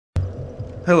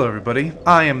Hello everybody,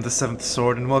 I am the 7th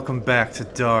Sword and welcome back to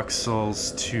Dark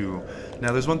Souls 2.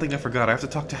 Now there's one thing I forgot, I have to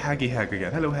talk to Haggy Hag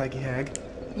again. Hello Haggy Hag.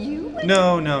 You?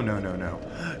 No.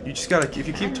 You just gotta, if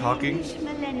you keep talking...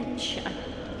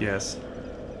 Yes.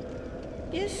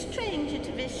 You're a stranger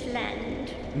to this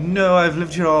land. No, I've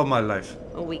lived here all my life.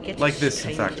 Oh, we get like this,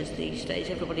 in fact. These days,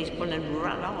 everybody's gone and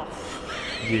run off.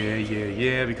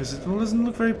 Yeah, because it doesn't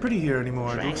look very pretty here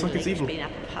anymore. It looks like it's evil. It's been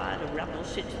a pile of rubble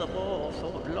since the war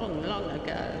fought long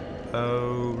ago.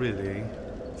 Oh, really?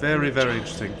 Very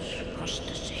interesting. Across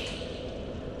the sea.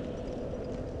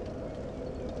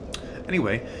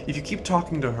 Anyway, if you keep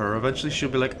talking to her, eventually she'll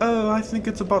be like, oh, I think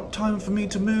it's about time for me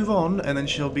to move on, and then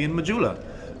she'll be in Majula.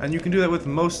 And you can do that with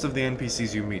most of the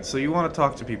NPCs you meet, so you want to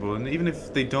talk to people, and even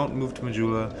if they don't move to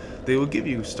Majula, they will give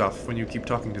you stuff when you keep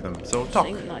talking to them, so talk.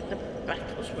 Seemed like the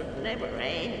battles would never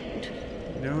end.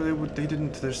 No, they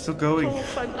didn't, they're still going. Poor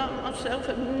folk like myself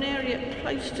have nary a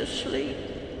place to sleep.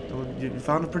 Well, you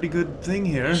found a pretty good thing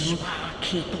here. So I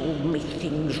keep all me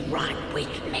things right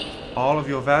with me. All of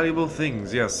your valuable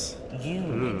things, yes. You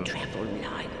may travel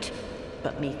light,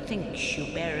 but methinks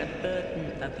you bear a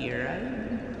burden of your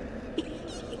own.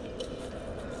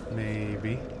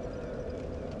 Maybe.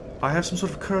 I have some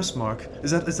sort of curse mark.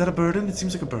 Is that a burden? It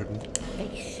seems like a burden.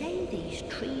 They say these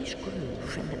trees grew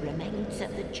from the remains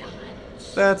of the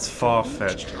giants. That's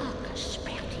far-fetched. Each carcass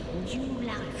sprouting new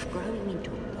life, growing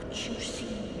into what you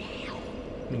see now.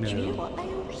 But No. you know what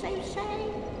they also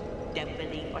say? Don't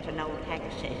believe what an old hag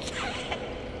says.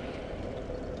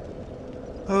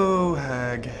 Oh,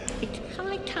 Hag. It's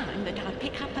high time that I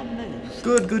pick up a moose.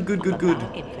 Good. I've a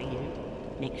bargain for you.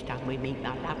 Next time we meet,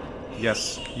 my love.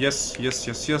 Yes.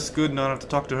 Good, not have to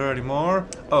talk to her anymore.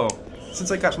 Oh,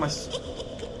 since I got my...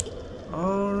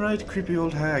 Alright, creepy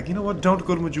old hag. You know what? Don't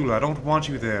go to Majula. I don't want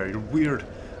you there. You're weird.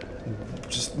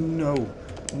 Just no.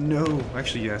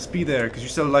 Actually, yes. Be there, because you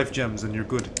sell life gems and you're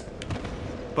good.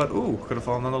 But, ooh, could have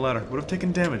fallen on the ladder. Would have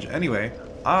taken damage. Anyway,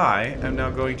 I am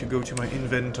now going to go to my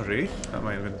inventory. Not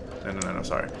my No,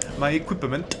 sorry. My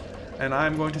equipment. And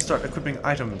I'm going to start equipping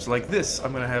items like this.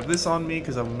 I'm going to have this on me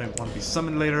because I might want to be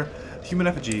summoned later. Human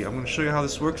effigy. I'm going to show you how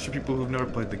this works for people who've never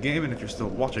played the game, and if you're still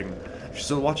watching. If you're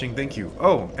still watching, thank you.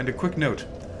 Oh, and a quick note.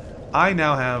 I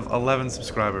now have 11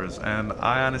 subscribers, and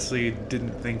I honestly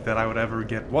didn't think that I would ever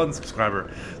get 1 subscriber.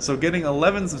 So getting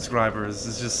 11 subscribers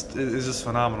is just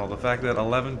phenomenal. The fact that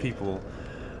 11 people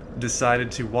decided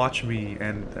to watch me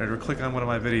or click on one of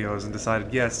my videos and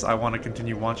decided, yes, I want to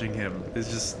continue watching him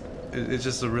is just... It's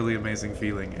just a really amazing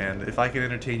feeling, and if I can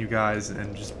entertain you guys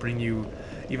and just bring you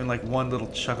even like one little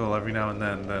chuckle every now and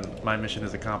then my mission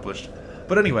is accomplished.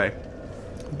 But anyway,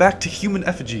 back to human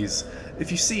effigies. If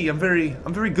you see, I'm very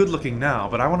good looking now,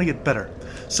 but I want to get better.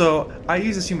 So I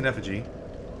use this human effigy.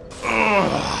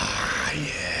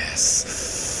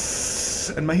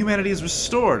 Yes. And my humanity is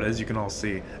restored, as you can all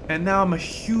see. And now I'm a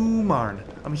human.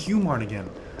 I'm a human again,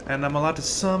 and I'm allowed to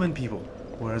summon people.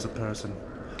 Where's a person?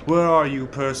 Where are you,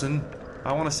 person?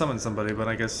 I want to summon somebody, but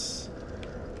I guess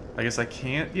I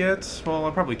can't yet. Well, I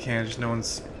probably can. Just no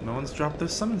one's dropped their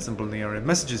summon symbol in the area.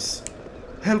 Messages.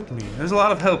 Help me. There's a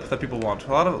lot of help that people want.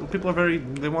 A lot of people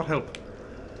they want help.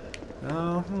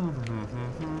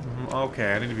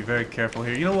 Okay, I need to be very careful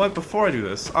here. You know what? Before I do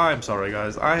this, I'm sorry,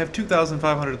 guys. I have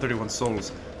 2,531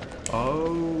 souls.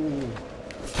 Oh,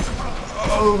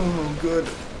 good.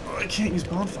 I can't use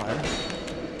bonfire.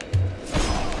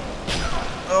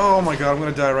 Oh my god, I'm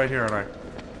gonna die right here, aren't I?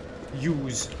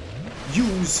 Use.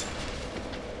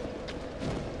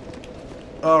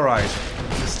 Alright.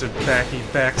 Mr.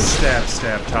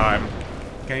 Backstab time.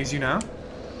 Can I use you now?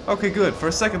 Okay, good. For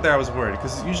a second there I was worried,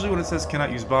 because usually when it says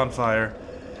cannot use bonfire,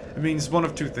 it means one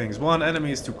of two things. One,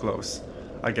 enemy is too close,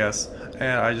 I guess.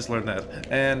 And I just learned that.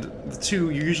 And two,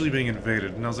 you're usually being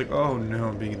invaded. And I was like, oh no,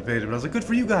 I'm being invaded. But I was like, good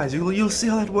for you guys. You'll see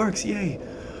how that works. Yay.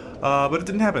 But it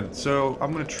didn't happen, so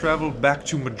I'm gonna travel back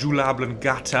to Majula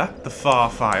Oblongata, the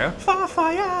Farfire,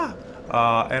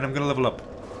 and I'm gonna level up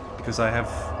because I have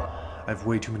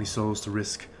way too many souls to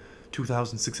risk.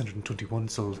 2,621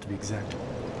 souls to be exact.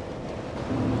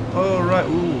 All right,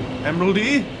 ooh,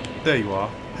 Emeraldy, there you are.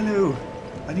 Hello.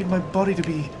 I need my body to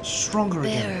be stronger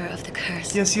again. Bearer of the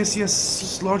curse.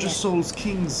 Yes. Larger souls,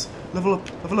 kings. Level up.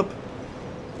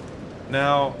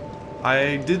 Now.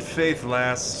 I did faith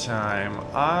last time.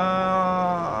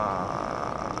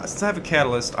 Since I have a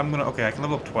catalyst, okay, I can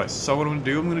level up twice. So what I'm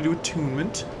gonna do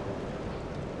attunement.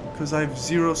 Because I have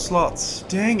 0 slots.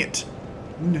 Dang it!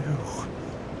 No.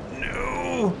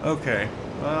 Okay.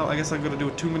 Well, I guess I'm gonna do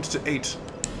attunement to 8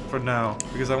 for now.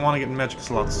 Because I want to get magic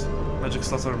slots. Magic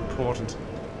slots are important.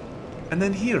 And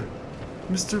then here.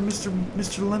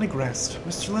 Mr.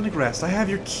 Lenigrast, I have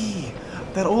your key.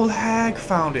 That old hag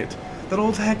found it. That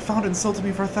old hag found it and sold it to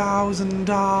me for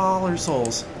 $1,000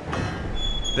 souls.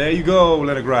 There you go,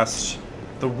 Lenegrast.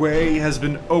 The way has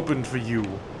been opened for you.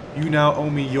 You now owe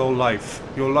me your life.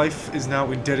 Your life is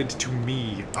now indebted to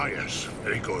me. Ah, yes.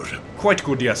 Very good. Quite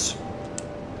good, yes.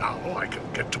 Now I can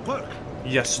get to work.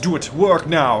 Yes, do it. Work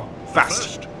now.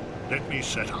 Fast. First, let me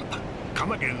set up.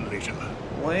 Come again later.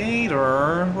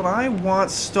 Later? But I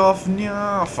want stuff.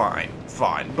 Nah, fine.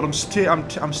 Fine. But I'm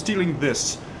stealing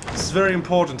this. This is very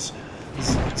important.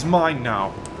 It's mine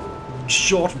now.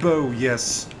 Short bow,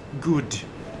 yes. Good.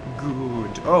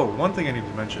 Good. Oh, one thing I need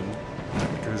to mention,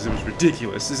 because it was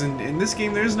ridiculous, is in this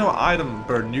game there is no item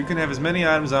burden. You can have as many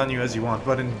items on you as you want,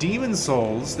 but in Demon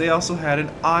Souls they also had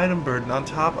an item burden on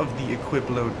top of the equip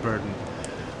load burden,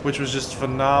 which was just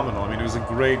phenomenal. I mean, it was a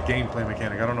great gameplay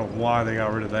mechanic. I don't know why they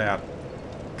got rid of that.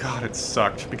 God, it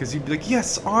sucked, because you'd be like,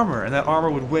 yes, armor, and that armor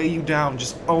would weigh you down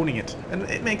just owning it. And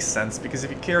it makes sense, because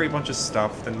if you carry a bunch of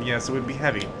stuff, then yes, it would be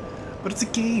heavy. But it's a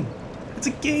game. It's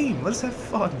a game. Let us have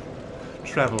fun.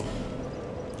 Travel.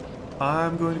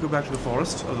 I'm going to go back to the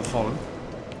forest of the fallen.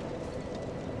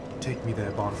 Take me there,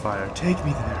 bonfire. Take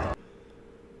me there.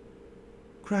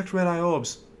 Cracked red eye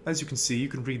orbs. As you can see, you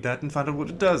can read that and find out what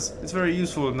it does. It's very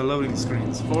useful in the loading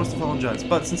screens. Forest of Fallen Giants.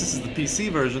 But since this is the PC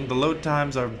version, the load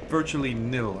times are virtually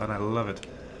nil, and I love it.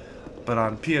 But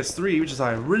on PS3, which is how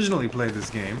I originally played this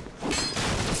game,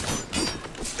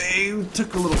 they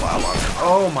took a little while longer.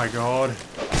 Oh my god.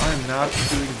 I am not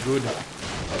doing good.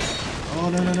 Oh,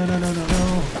 no, no, no, no, no, no,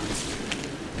 no.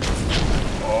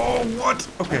 Oh, what?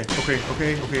 Okay.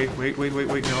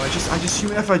 Wait. No, I just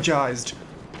humanifagized.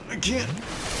 I can't.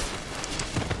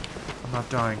 I'm not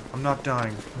dying. I'm not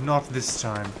dying. Not this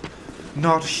time.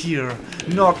 Not here.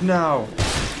 Not now.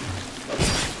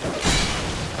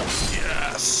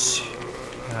 Yes.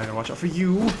 And I gotta watch out for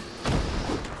you.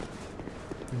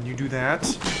 And you do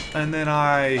that. And then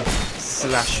I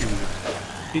slash you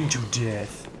into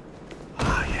death.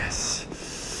 Ah, yes.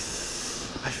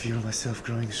 I feel myself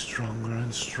growing stronger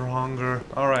and stronger.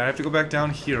 Alright, I have to go back down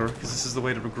here, because this is the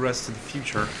way to progress to the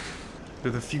future. To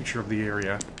the future of the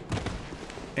area.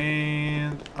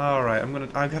 And... alright,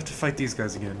 I have to fight these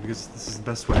guys again, because this is the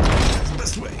best way. It's the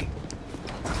best way!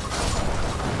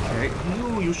 Okay.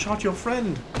 You shot your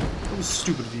friend! That was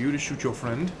stupid of you to shoot your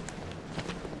friend.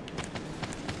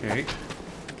 Okay.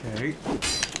 Okay.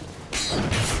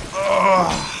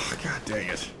 Oh, god dang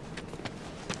it.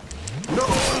 No!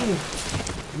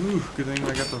 Ooh, good thing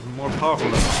I got the more powerful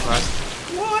levels last.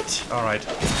 What? Alright.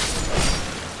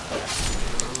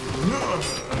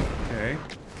 Okay.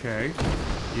 Okay.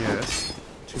 Yes.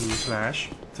 2 slash.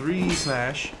 3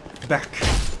 slash. Back.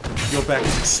 Your back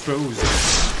is exposed. You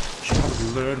should probably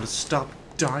learn to stop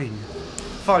dying.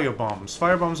 Firebombs.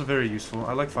 Firebombs are very useful.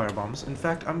 I like firebombs. In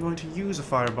fact, I'm going to use a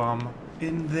firebomb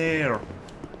in there.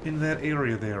 In that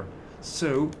area there.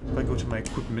 So, if I go to my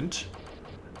equipment,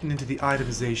 and into the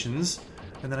itemizations,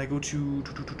 and then I go to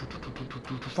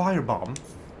firebomb,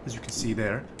 as you can see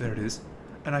there. There it is.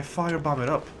 And I firebomb it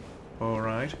up.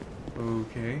 Alright.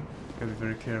 Okay. Gotta be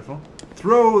very careful.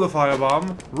 Throw the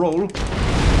firebomb. Roll.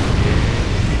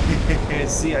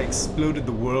 See, I exploded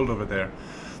the world over there.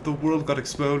 The world got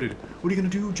exploded. What are you gonna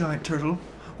do, giant turtle?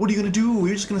 What are you gonna do?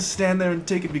 You're just gonna stand there and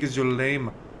take it because you're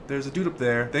lame. There's a dude up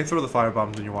there. They throw the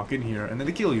firebombs when you walk in here, and then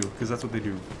they kill you, because that's what they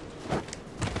do.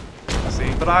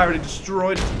 See? But I already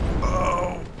destroyed it.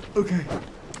 Oh, okay.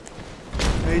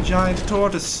 Hey, giant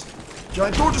tortoise.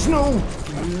 Giant tortoise, no!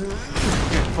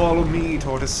 Okay, follow me,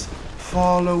 tortoise.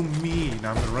 Follow me.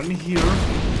 Now I'm gonna run in here.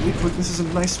 Really quick. This is a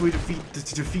nice way to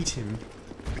defeat him.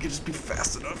 If we can just be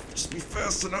fast enough. Just be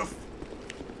fast enough.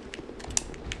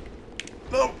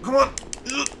 No, come on.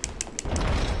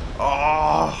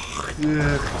 Oh,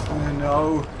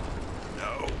 no.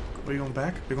 No. Are you going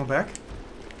back? Are you going back?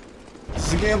 This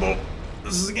is a gamble.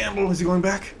 This is a gamble. Is he going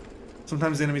back?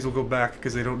 Sometimes the enemies will go back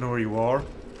because they don't know where you are.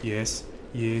 Yes.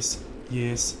 Yes.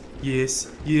 Yes. Yes.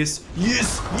 Yes.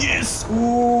 Yes. Yes.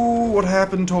 Ooh, what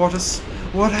happened, tortoise?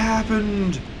 What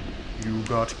happened? You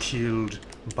got killed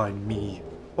by me.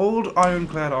 Old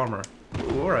ironclad armor.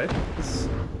 Ooh, alright.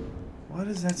 What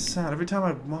does that sound? Every time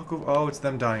I walk over... oh, it's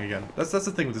them dying again. That's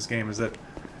the thing with this game, is that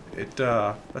it,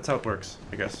 that's how it works,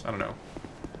 I guess. I don't know.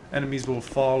 Enemies will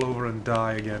fall over and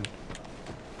die again.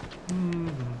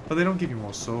 But they don't give you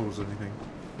more souls or anything.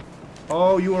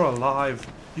 Oh, you are alive.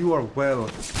 You are well.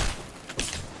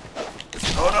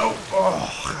 Oh, no.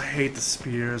 Oh, I hate the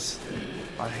spears.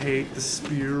 I hate the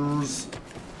spears.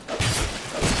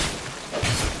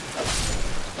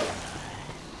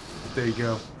 There you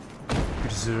go. You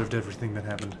deserved everything that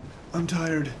happened. I'm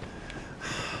tired.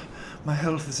 My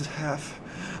health is at half.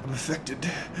 I'm affected.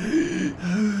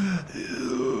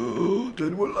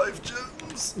 10 more life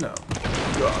gems. No.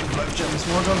 God, life gems.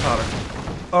 More gunpowder.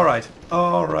 Alright.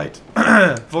 Alright.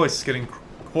 Voice getting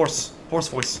hoarse. Hoarse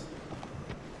voice.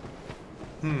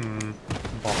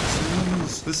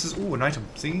 Boxes. This is... Ooh, an item.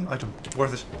 See? Item.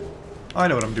 Worth it. I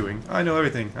know what I'm doing. I know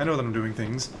everything. I know that I'm doing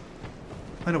things.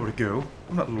 I know where to go.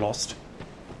 I'm not lost.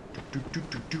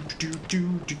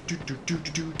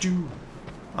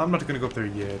 I'm not gonna go up there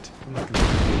yet. I'm not gonna...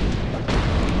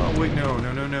 Oh, wait, no.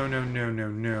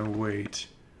 No, wait.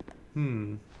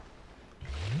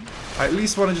 I at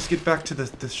least want to just get back to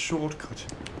the shortcut.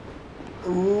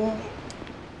 Oh.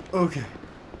 Okay.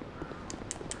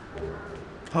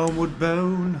 Homeward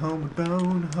bone, homeward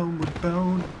bone, homeward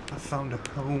bone. I found a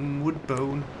homeward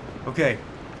bone. Okay.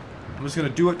 I'm just gonna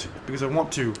do it because I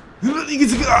want to.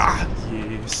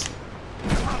 Yes.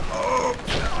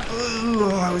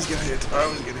 Oh, I was gonna hit. I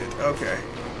was gonna hit. Okay.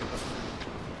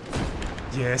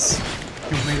 Yes.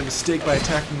 You made a mistake by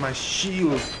attacking my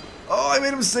shield. Oh, I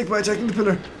made a mistake by attacking the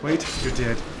pillar. Wait, you're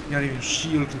dead. Not even your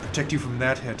shield can protect you from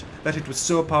that hit. That hit was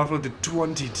so powerful it did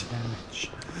 20 damage.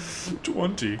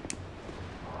 20.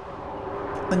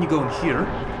 Then you go in here.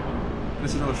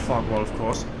 There's another fog wall, of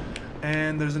course.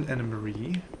 And there's an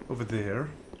enemy over there.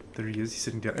 There he is. He's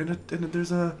sitting down. And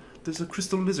there's a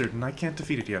crystal lizard, and I can't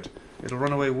defeat it yet. It'll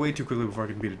run away way too quickly before I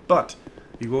can beat it. But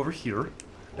you go over here,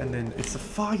 and then it's a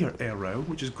fire arrow,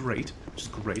 which is great.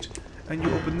 And you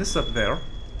open this up there.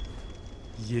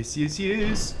 Yes.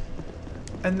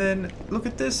 And then look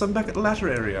at this. I'm back at the latter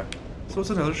area. So it's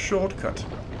another shortcut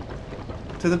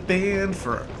to the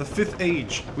Banfer, the 5th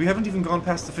age. We haven't even gone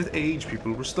past the 5th age,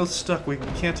 people. We're still stuck. We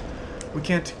can't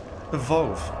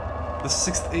evolve. The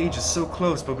 6th age is so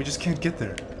close, but we just can't get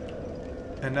there.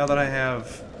 And now that I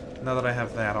have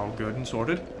that all good and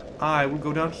sorted, I will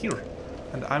go down here,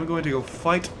 and I'm going to go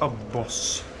fight a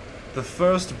boss. The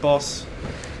first boss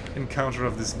encounter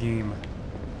of this game.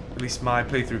 At least my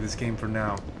playthrough of this game for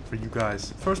now, for you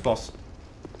guys. First boss.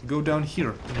 You go down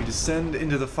here, and you descend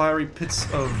into the fiery pits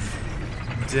of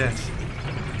death,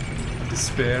 and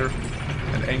despair,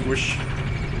 and anguish.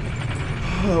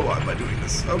 Oh, why am I doing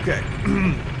this? Okay.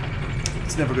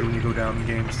 It's never good when you go down in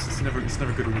games. It's never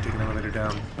good when you take an elevator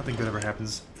down. Nothing good ever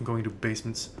happens from going into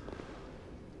basements.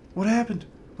 What happened?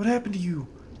 What happened to you?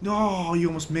 No, you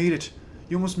almost made it.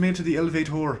 You almost made it to the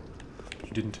elevator. But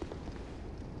you didn't.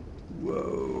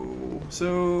 Whoa.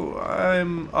 So,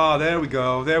 I'm... Ah, there we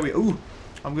go. There we... Ooh.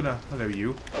 I'm gonna... Hello,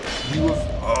 you. You have...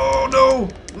 Oh, no!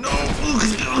 No!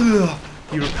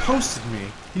 He riposted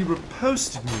me. He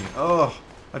riposted me. Oh,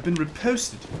 I've been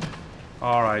riposted.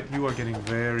 Alright, you are getting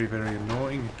very, very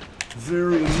annoying.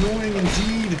 Very annoying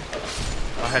indeed.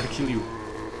 I had to kill you.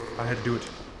 I had to do it.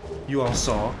 You all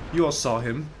saw. You all saw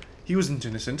him. He wasn't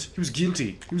innocent. He was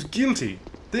guilty. He was guilty.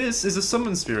 This is a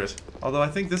summon spirit. Although I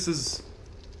think this is...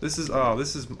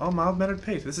 Oh, mild-mannered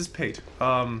Pate. This is Pate.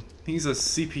 He's a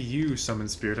CPU summon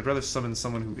spirit. I'd rather summon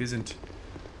someone who isn't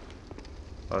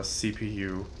a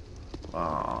CPU. Come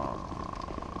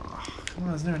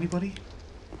on, isn't there anybody?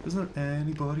 Isn't there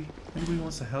anybody? Anybody who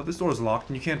wants to help? This door is locked,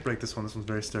 and you can't break this one. This one's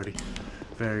very sturdy.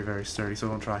 Very, very sturdy, so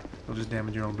don't try. You'll just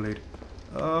damage your own blade.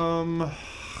 I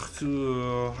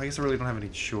guess I really don't have any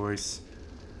choice.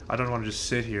 I don't want to just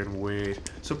sit here and wait.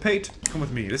 So, Pate, come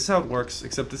with me. This is how it works,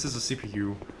 except this is a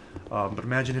CPU. But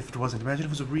imagine if it wasn't. Imagine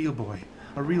if it was a real boy.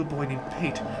 A real boy named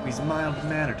Pate. He's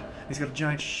mild-mannered. He's got a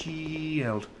giant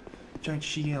shield. Giant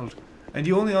shield. And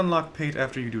you only unlock Pate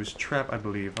after you do his trap, I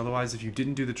believe. Otherwise, if you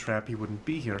didn't do the trap, he wouldn't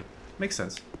be here. Makes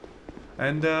sense.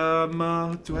 And, do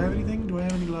I have anything? Do I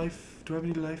have any life? Do I have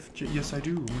any life? Yes, I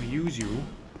do. I'm gonna use you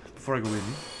before I go in.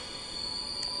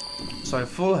 So I have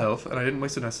full health, and I didn't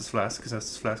waste an Estus Flask, because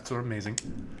Estus Flasks are amazing.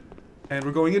 And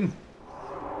we're going in.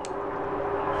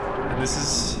 And this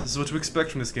is what to expect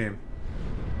from this game.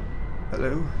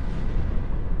 Hello?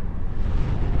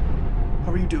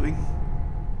 How are you doing?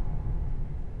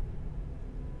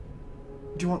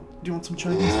 Do you want some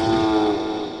Chinese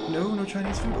food? No, no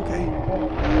Chinese food? Okay.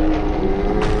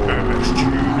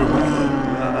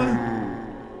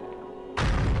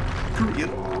 Korean.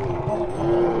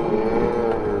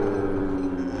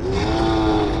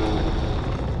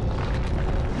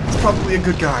 He's probably a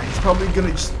good guy. He's probably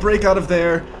gonna just break out of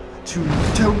there to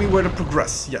tell me where to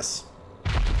progress. Yes.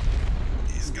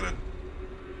 He's gonna...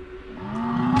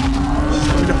 She's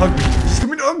coming to hug me. She's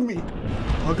coming to hug me.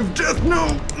 Hug of death, no!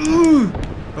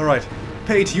 Alright.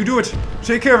 Pate, you do it.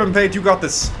 Take care of him, Pate. You got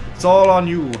this. It's all on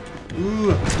you.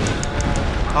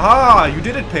 Aha! You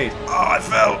did it, Pate. Oh, I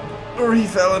fell. Or he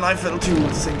fell and I fell too at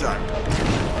the same time.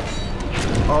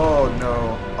 Oh,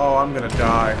 no. Oh, I'm gonna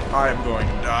die. I am going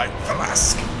to die.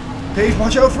 Flask. Pate,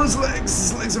 watch out for his legs!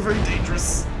 His legs are very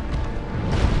dangerous.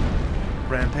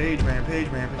 Rampage, rampage,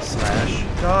 rampage. Slash.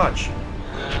 Dodge.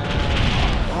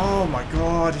 Oh my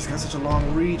god, he's got such a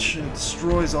long reach and it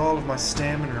destroys all of my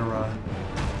stamina.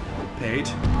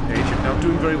 Pate, you're not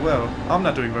doing very well. I'm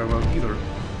not doing very well either.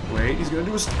 Wait, he's gonna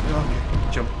do a...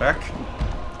 Okay, jump back.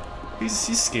 He's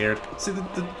scared. See,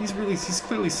 he's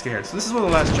clearly scared. So this is one of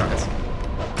the last giants.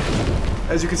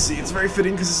 As you can see, it's very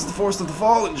fitting because this is the Forest of the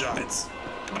Fallen giants.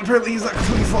 But apparently he's not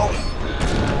completely fallen.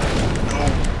 No.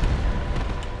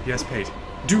 Yes, Pate.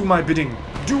 Do my bidding.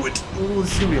 Do it. Ooh,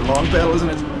 this is gonna be a long battle, isn't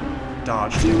it?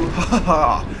 Dodged you. Ha ha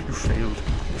ha. You failed.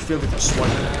 You failed with your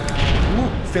swipe. Ooh,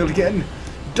 failed again.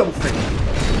 Double fail.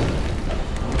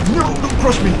 No, don't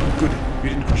crush me. Good. You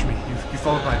didn't crush me. You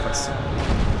followed my advice.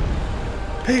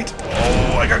 Pate!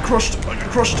 Oh, I got crushed! I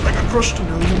got crushed! I got crushed!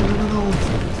 No, no, no, no, no, no!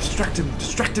 Distract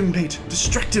him, Pate!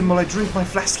 Distract him while I drink my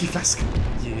flasky flask!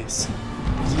 Yes.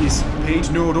 Yes,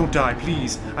 Pate, no, don't die,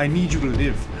 please. I need you to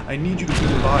live. I need you to be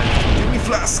alive. Give me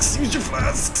flasks! Use your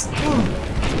flasks!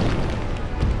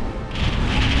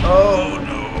 Oh,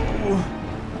 no!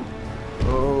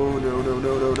 Oh, no, no,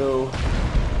 no, no, no.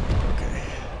 Okay.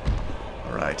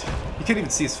 Alright. You can't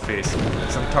even see his face,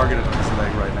 because I'm targeted on his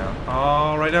leg right now.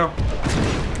 Oh, right now.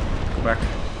 Go back.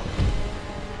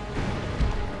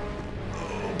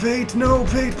 Oh, Pate, no,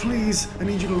 Pate, please. I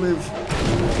need you to live.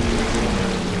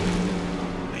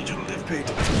 I need you to live,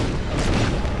 Pate.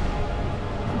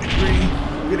 I'm getting greedy.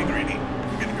 I'm getting greedy.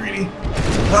 I'm getting greedy.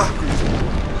 Ah, greedy.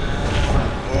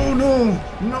 Oh, no.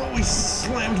 No, he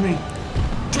slammed me.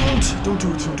 Don't do it.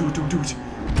 Don't do it. Don't do it.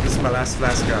 This is my last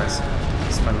flask, guys.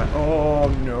 This is my last... Oh,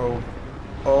 no.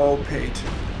 Oh, Pate.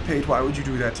 Pate, why would you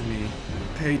do that to me?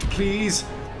 Pate, please.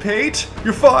 Pate,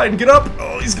 you're fine. Get up.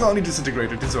 Oh, he's gone. He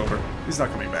disintegrated. It's over. He's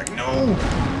not coming back. No.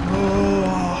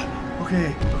 Oh.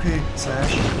 Okay. Okay.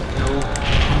 Slash. No.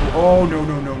 Oh, no,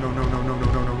 no, no, no, no, no, no,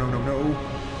 no, no, no, no, no, no.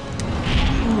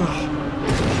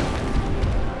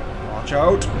 Watch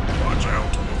out. Watch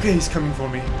out. Okay, he's coming for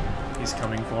me. He's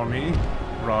coming for me.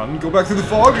 Run. Go back through the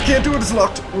fog. I can't do it. It's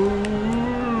locked.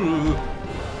 Ooh.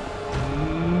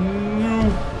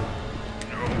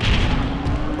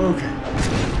 Okay.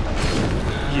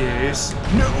 Yes.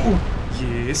 No.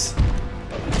 Yes.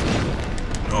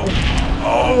 No.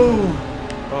 Oh.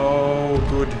 Oh,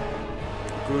 good.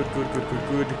 Good, good, good, good,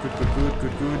 good, good, good, good,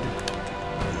 good, good. Good.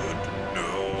 No.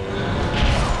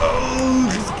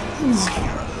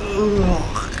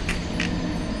 Oh.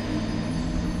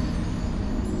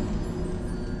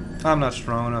 I'm not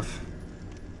strong enough.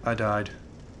 I died. It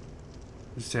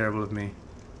was terrible of me.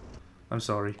 I'm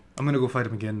sorry. I'm gonna go fight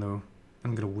him again, though.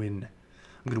 I'm gonna win.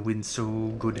 I'm gonna win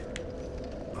so good.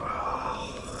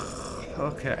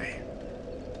 Okay.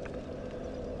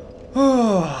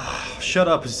 Oh, shut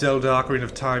up, Zelda Ocarina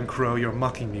of Time Crow. You're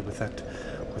mocking me with that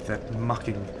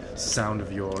mocking sound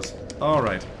of yours.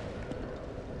 Alright.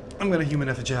 I'm gonna human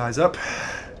effigize up.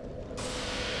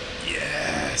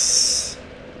 Yes!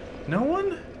 No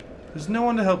one? There's no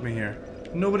one to help me here.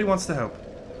 Nobody wants to help.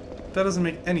 That doesn't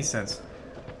make any sense.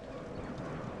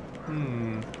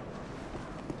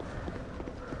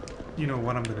 You know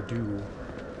what I'm gonna do?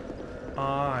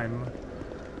 I'm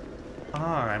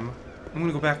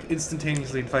gonna go back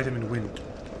instantaneously and fight him and win.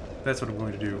 That's what I'm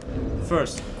going to do.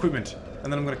 First, equipment,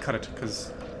 and then I'm gonna cut it,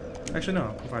 because... Actually,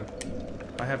 no, I'm fine.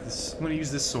 I have this... I'm gonna use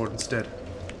this sword instead.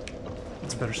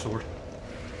 It's a better sword.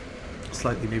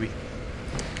 Slightly, maybe.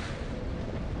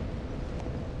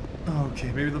 Okay,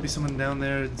 maybe there'll be someone down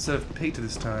there instead of Pate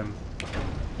this time.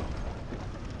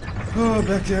 Oh,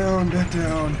 back down, back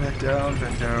down, back down,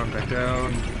 back down, back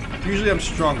down. Usually I'm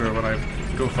stronger when I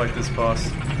go fight this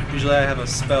boss. Usually I have a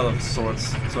spell of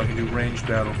sorts, so I can do ranged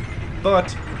battle.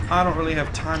 But I don't really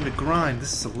have time to grind.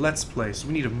 This is a let's play, so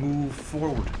we need to move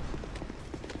forward.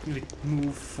 We need to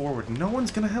move forward. No one's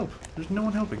gonna help. There's no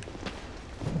one helping.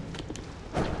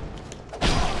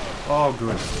 Oh,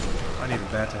 good. I needed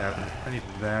that to happen. I needed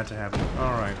that to happen.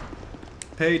 Alright.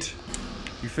 Pate,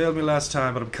 you failed me last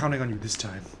time, but I'm counting on you this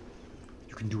time.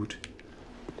 You can do it.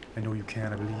 I know you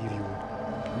can. I believe you.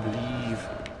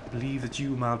 I believe that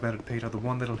you, mild-mannered Pate, are the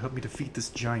one that'll help me defeat this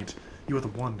giant. You are the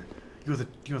one. You're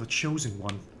the chosen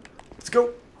one. Let's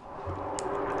go.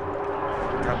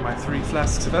 Got my 3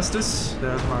 flasks of Estus.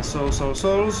 There's my souls. Why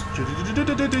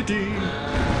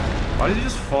did he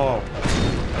just fall?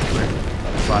 Quick.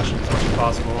 Flashing as much as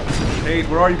possible. Pate,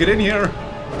 where are you? Get in here!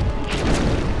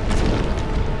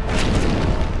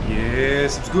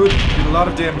 Yes, it's good. Did a lot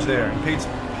of damage there. And Pate's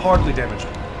hardly damaged.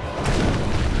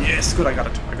 Yes, good, I got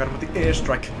it. I got him with the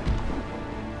airstrike.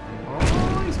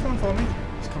 Oh, he's coming for me.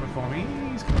 He's coming for me.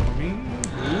 He's coming for me.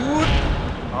 Good.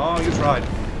 Oh, you tried.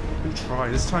 You try.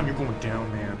 This time you're going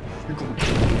down, man. You're going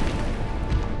down.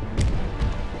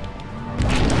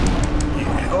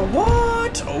 Yeah. Oh,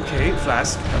 what? Okay,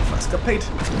 Flask. Flask got paid.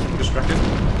 I'm distracted.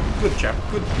 Good chap.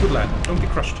 Good lad. Don't get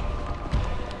crushed.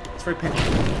 It's very painful.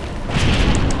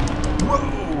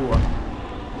 Whoa!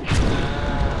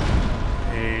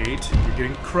 Pate, you're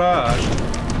getting crushed.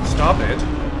 Stop it.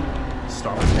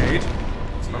 Stop it, Pate.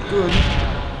 It's not good.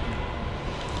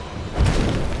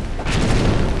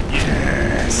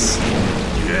 Yes!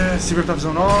 Yes! He ripped off his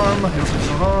own arm. He ripped off his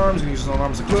own arm. He's gonna use his own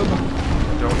arm as a club.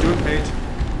 Don't do it, Pate.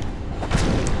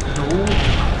 No.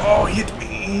 Oh, he hit me!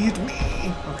 He hit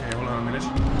me! Okay, hold on a minute.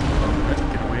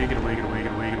 Get away, get away, get away,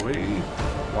 get away, get away.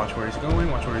 Watch where he's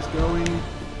going, watch where he's going.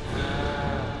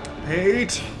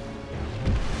 Pate!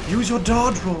 Use your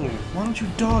dodge roll! Why don't you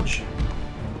dodge?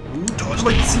 Ooh, dodge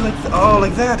like, see, like, oh,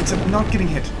 like that, except not getting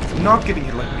hit. Not getting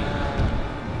hit like me.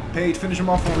 Pate, finish him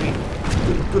off for me.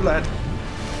 Good lad.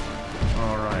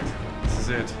 Alright, this is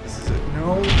it. This is it.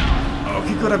 No.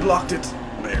 Okay, good, I blocked it.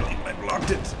 Barely, I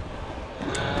blocked it.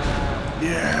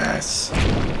 Yes!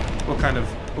 What kind of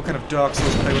Dark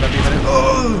Souls play would I be if I didn't?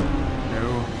 Oh! No.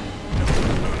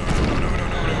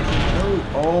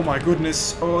 Oh my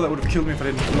goodness. Oh, that would have killed me if I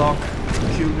didn't block.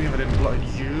 Killed me if I didn't block.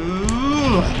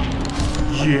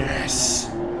 Yes.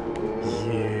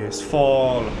 Yes.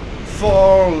 Fall.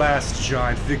 Fall, last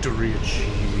giant. Victory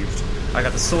achieved. I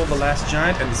got the soul of the last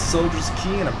giant and the soldier's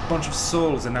key and a bunch of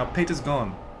souls, and now Pate is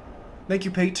gone. Thank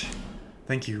you, Pate.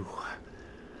 Thank you.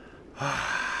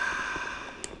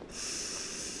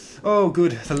 Oh,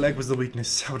 good. The leg was the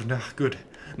weakness. Oh, no, good.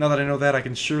 Now that I know that, I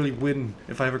can surely win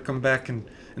if I ever come back in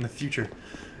the future.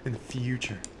 In the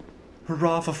future.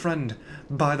 Hurrah for friend.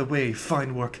 By the way,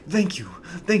 fine work. Thank you.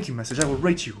 Thank you, message. I will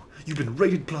rate you. You've been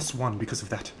rated +1 because of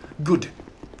that. Good.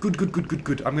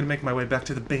 Good. I'm gonna make my way back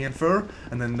to the Banfer,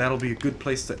 and then that'll be a good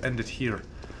place to end it here.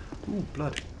 Ooh,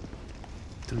 blood.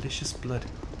 Delicious blood.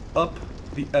 Up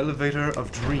the elevator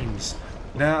of dreams.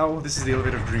 Now, this is the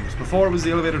elevator of dreams. Before it was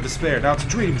the elevator of despair. Now it's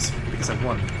dreams, because I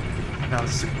won. Now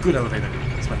this is a good elevator.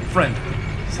 It's my friend.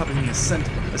 It's helping me ascend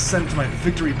to my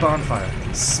victory bonfire.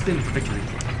 Spin for victory.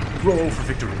 Roll for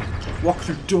victory. Walk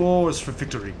through doors for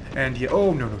victory. And yeah,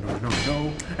 oh no.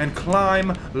 And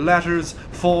climb ladders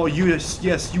for yes,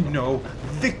 you know,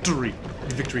 victory.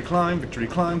 Victory climb, victory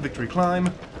climb, victory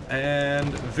climb.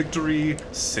 And victory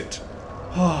sit.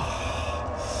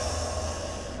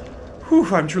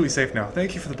 Whew, I'm truly safe now.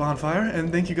 Thank you for the bonfire,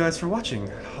 and thank you guys for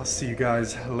watching. I'll see you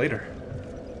guys later.